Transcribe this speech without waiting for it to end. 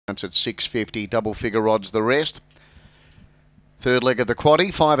It's at 650, double figure odds the rest. Third leg of the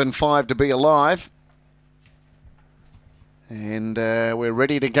quaddie, 5 and 5 to be alive. And we're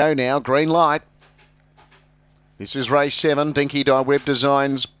ready to go now, green light. This is race 7, Dinky Dye Web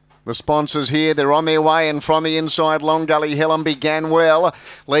Designs. The sponsors here, they're on their way, and from the inside, Long Gully Helen began well.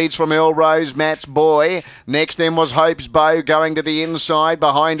 Leads from Earl Rose, Matt's Boy. Next then was Hope's Bow going to the inside.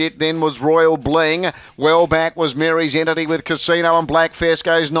 Behind it then was Royal Bling. Well back was Mary's Entity with Casino, and Black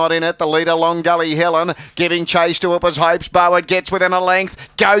Fesco's not in it. The leader, Long Gully Helen, giving chase to it was Hope's Bow. It gets within a length,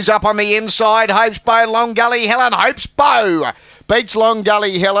 goes up on the inside. Hope's Bow, Long Gully Helen, Hope's Bow beats Long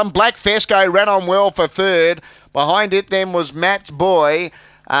Gully Helen. Black Fesco ran on well for third. Behind it then was Matt's Boy.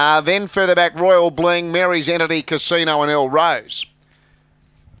 Then further back, Royal Bling, Mary's Entity, Casino and Earl Rose.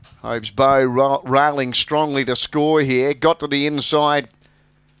 Hope's Bow railing strongly to score here. Got to the inside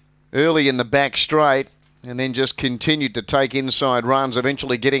early in the back straight and then just continued to take inside runs,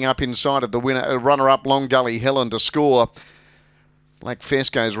 eventually getting up inside of the runner-up Long Gully Helen to score. Black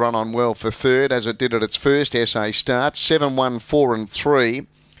Fesco's run on well for third, as it did at its first SA start. 7, 1, 4 and 3.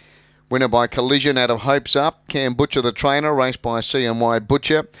 Winner by Collision out of Hope's Up. Cam Butcher the trainer, raced by CMY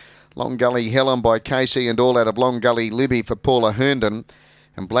Butcher. Long Gully Helen by Casey and all out of Long Gully Libby for Paula Herndon.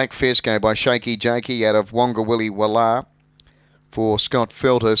 And Black Fesco by Shaky Jakey out of Wonga Willie Walla for Scott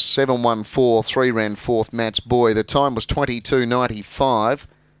Feltus. 7-1-4, 3 ran fourth, Matt's Boy. The time was 22.95.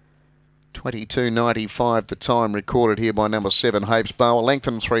 22.95 the time recorded here by number 7, Hope's Bow. A length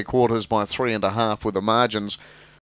and 3/4 by 3.5 with the margins